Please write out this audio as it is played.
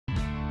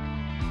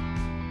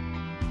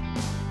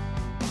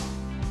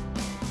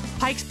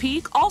Pikes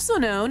Peak, also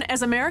known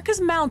as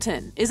America's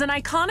Mountain, is an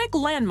iconic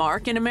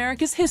landmark in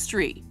America's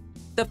history.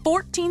 The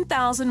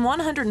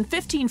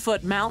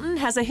 14,115-foot mountain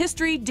has a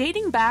history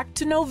dating back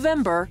to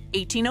November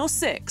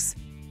 1806,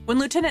 when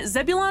Lieutenant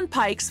Zebulon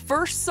Pikes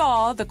first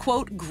saw the,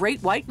 quote,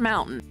 Great White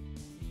Mountain.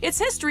 Its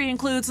history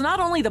includes not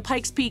only the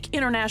Pikes Peak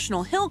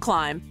International Hill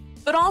Climb,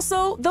 but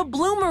also the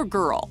Bloomer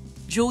Girl,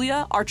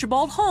 Julia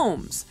Archibald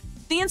Holmes,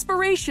 the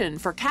inspiration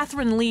for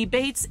Catherine Lee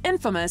Bates'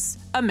 infamous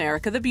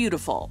America the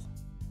Beautiful,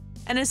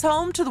 and is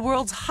home to the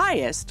world's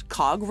highest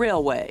cog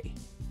railway.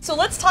 So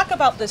let's talk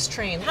about this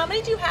train. How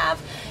many do you have,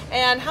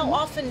 and how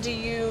often do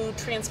you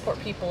transport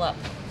people up?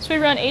 So we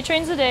run 8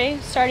 trains a day,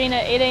 starting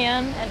at 8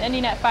 a.m. and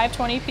ending at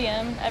 5:20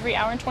 p.m. every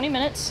hour and 20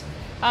 minutes.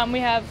 We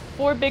have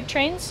 4 big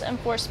trains and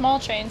 4 small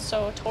trains,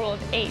 so a total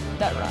of 8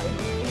 that run.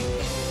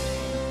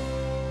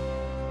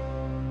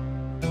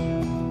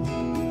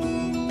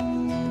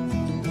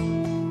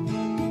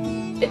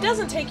 It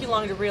doesn't take you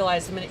long to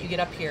realize the minute you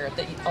get up here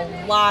that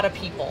a lot of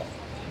people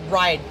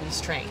ride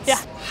these trains.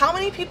 Yeah. How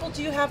many people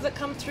do you have that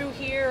come through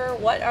here?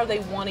 What are they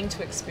wanting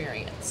to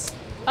experience?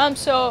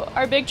 So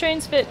our big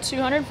trains fit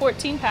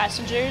 214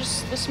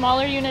 passengers. The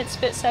smaller units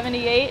fit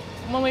 78.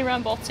 When we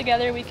run both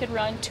together, we could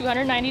run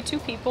 292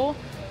 people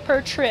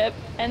per trip.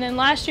 And then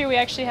last year, we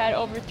actually had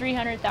over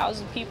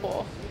 300,000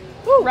 people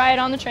ride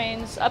on the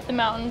trains, up the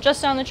mountain,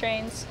 just on the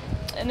trains.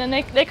 And then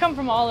they come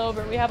from all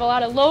over. We have a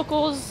lot of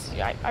locals.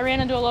 I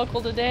ran into a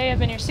local today. I've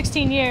been here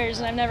 16 years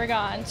and I've never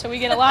gone. So we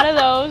get a lot of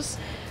those.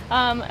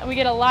 We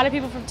get a lot of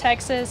people from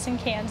Texas and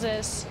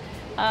Kansas,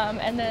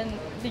 and then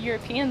the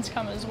Europeans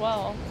come as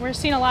well. We're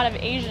seeing a lot of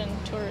Asian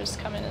tourists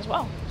come in as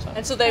well.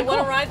 And so they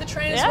want to ride the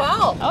train as Yeah.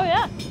 well? Oh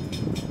yeah.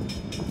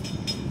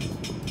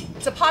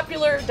 It's a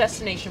popular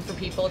destination for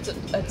people. It's a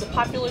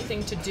popular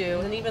thing to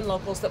do, and even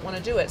locals that want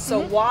to do it. So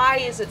why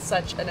is it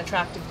such an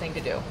attractive thing to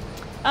do?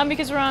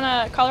 Because we're on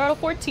a Colorado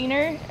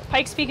 14er.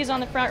 Pikes Peak is on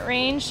the Front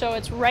Range, so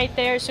it's right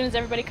there as soon as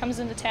everybody comes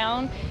into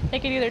town. They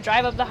could either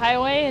drive up the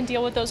highway and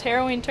deal with those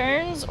harrowing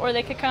turns, or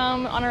they could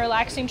come on a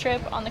relaxing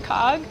trip on the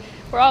cog.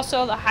 We're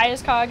also the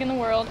highest cog in the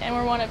world, and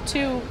we're one of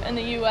 2 in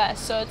the U.S.,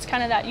 so it's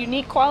kind of that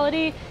unique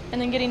quality, and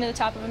then getting to the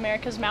top of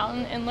America's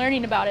mountain and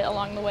learning about it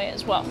along the way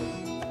as well.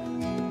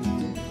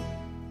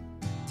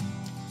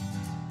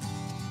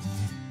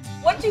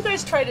 What do you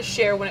guys try to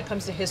share when it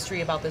comes to history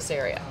about this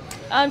area?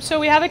 So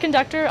we have a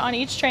conductor on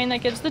each train that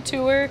gives the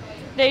tour.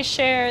 They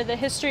share the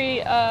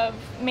history of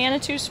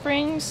Manitou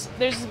Springs.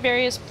 There's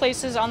various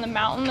places on the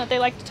mountain that they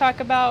like to talk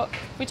about.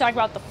 We talk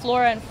about the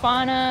flora and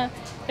fauna.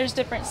 There's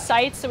different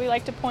sites that we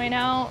like to point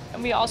out.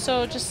 And we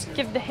also just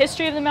give the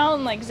history of the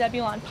mountain, like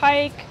Zebulon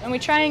Pike. And we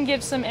try and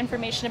give some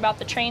information about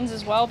the trains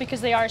as well,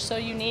 because they are so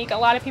unique. A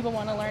lot of people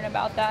want to learn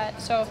about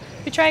that. So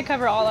we try to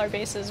cover all our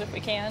bases if we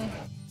can.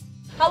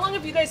 How long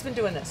have you guys been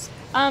doing this?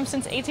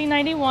 Since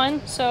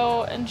 1891,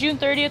 so June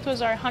 30th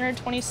was our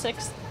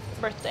 126th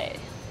birthday.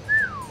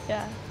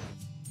 Yeah.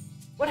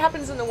 What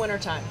happens in the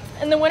wintertime?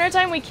 In the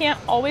wintertime, we can't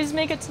always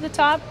make it to the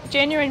top.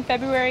 January and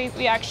February,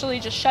 we actually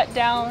just shut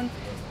down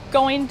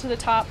going to the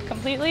top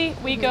completely.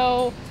 We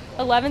go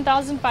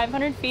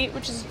 11,500 feet,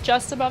 which is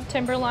just above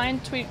timberline.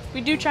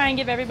 We do try and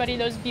give everybody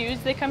those views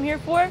they come here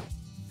for.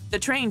 The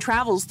train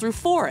travels through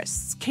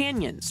forests,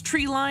 canyons,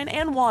 tree line,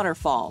 and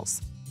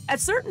waterfalls. At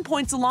certain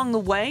points along the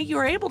way,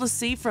 you're able to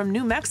see from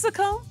New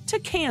Mexico to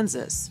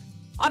Kansas.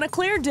 On a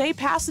clear day,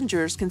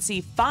 passengers can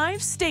see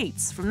 5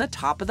 states from the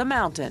top of the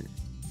mountain.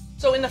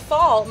 So in the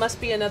fall, it must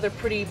be another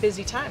pretty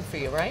busy time for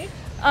you, right?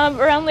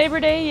 Around Labor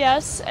Day,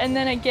 yes, and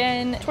then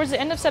again, towards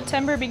the end of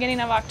September, beginning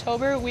of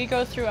October, we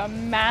go through a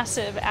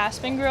massive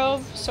aspen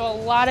grove, so a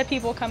lot of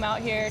people come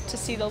out here to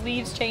see the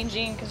leaves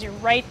changing, because you're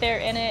right there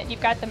in it. You've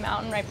got the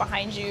mountain right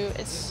behind you.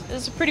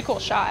 It's a pretty cool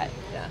shot,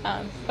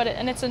 Yeah.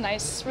 and it's a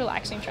nice,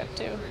 relaxing trip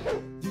too.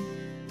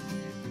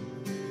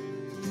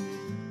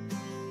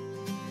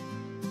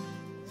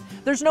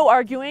 There's no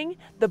arguing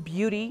the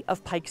beauty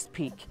of Pikes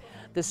Peak.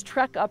 This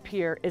trek up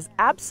here is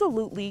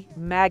absolutely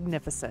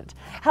magnificent.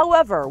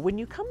 However, when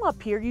you come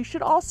up here, you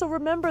should also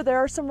remember there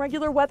are some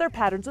regular weather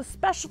patterns,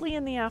 especially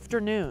in the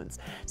afternoons.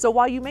 So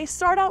while you may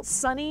start out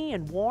sunny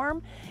and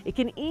warm, it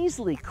can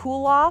easily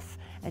cool off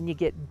and you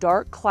get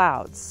dark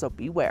clouds, so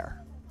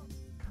beware.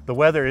 The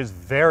weather is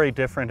very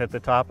different at the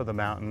top of the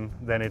mountain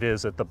than it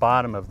is at the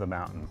bottom of the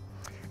mountain.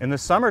 In the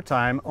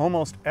summertime,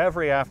 almost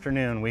every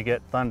afternoon we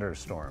get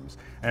thunderstorms.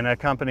 And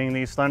accompanying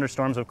these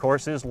thunderstorms, of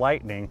course, is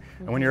lightning.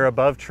 And when you're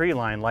above tree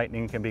line,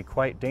 lightning can be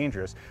quite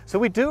dangerous. So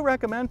we do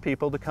recommend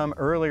people to come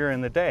earlier in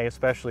the day,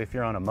 especially if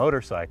you're on a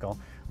motorcycle,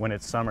 when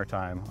it's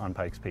summertime on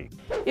Pikes Peak.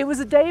 It was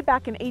a day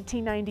back in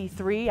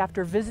 1893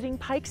 after visiting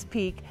Pikes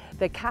Peak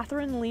that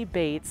Catherine Lee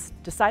Bates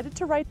decided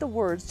to write the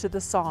words to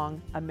the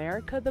song,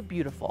 America the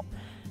Beautiful.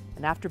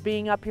 And after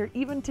being up here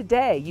even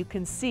today, you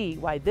can see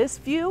why this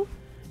view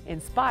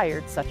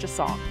inspired such a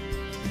song.